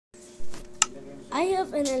I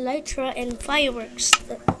have an elytra and fireworks.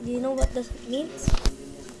 Do you know what that means?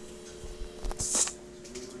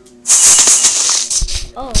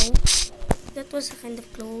 Oh, that was kind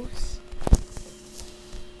of close.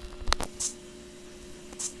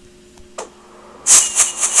 It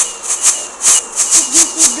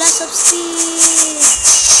gives me blast of speed.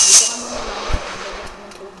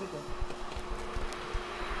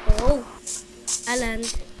 Oh, I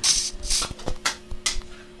land.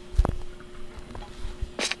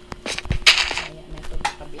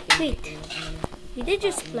 Wait, did I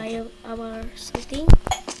just fly over something?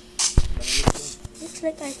 Looks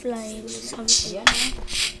like I fly something.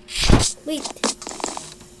 Wait.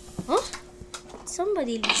 Huh?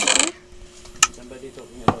 Somebody lives here. Somebody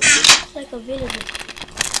talking about it. Looks like a villager.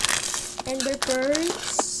 Ender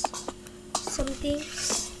pearls. Something.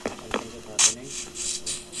 Something happening.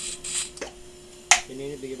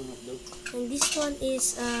 Bigyan mo hotdog. And this one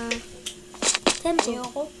is temple.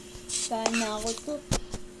 Ayoko. Sana ako to.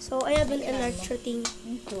 So I have an elytra thing.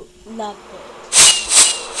 Ito. Lako.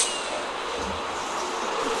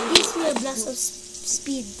 It gives me a blast of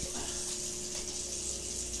speed.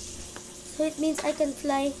 So it means I can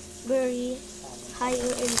fly very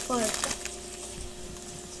higher and far.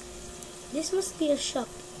 This must be a shop.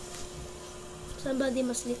 Somebody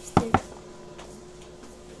must live there.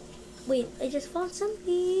 Wait, I just found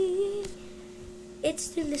something. It's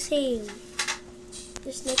still the same.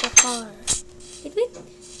 Just like a car. Wait. Did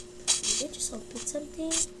I just open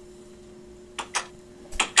something?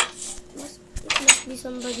 It must be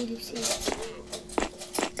somebody lives here.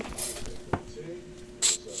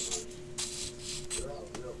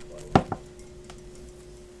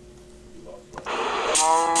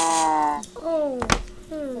 Oh,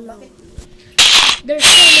 there's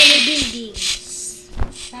so many buildings.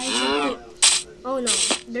 Oh no,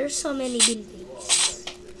 there's so many buildings.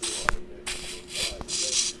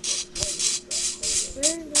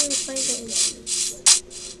 Where do we find the entrance?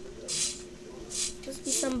 Must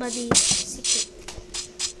be somebody's secret.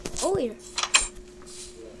 Oh, here.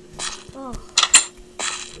 Oh.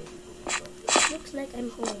 Looks like I'm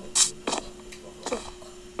home. Choke.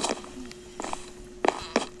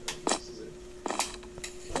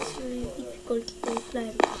 It's really difficult to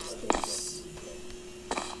climb upstairs.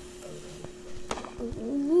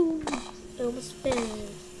 Ooh, I almost fell.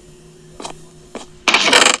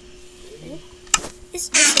 Okay. It's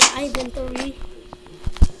just an inventory.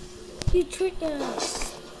 You tricked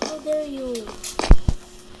us. How dare you?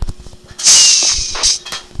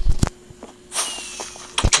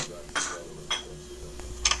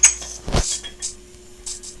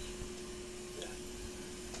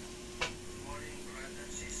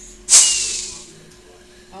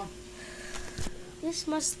 This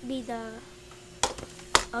must be the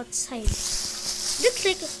outside. Looks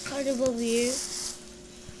like a carnival here.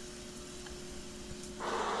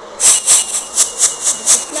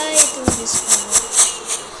 Fly through this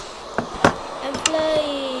cloud. I'm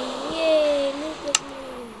flying. Yay! Look at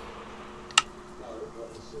me.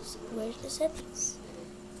 Where's the settings?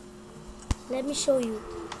 Let me show you.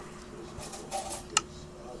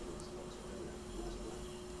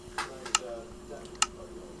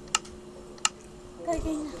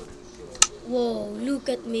 Whoa, look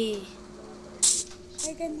at me.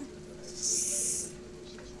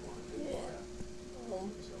 Whoa,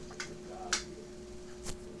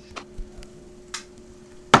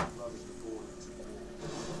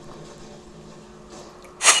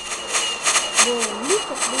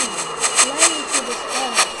 look at me. Flying through the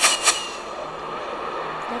sky.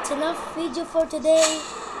 That's enough video for today.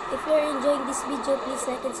 If you're enjoying this video, please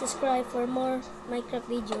like and subscribe for more Minecraft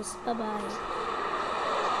videos. Bye-bye.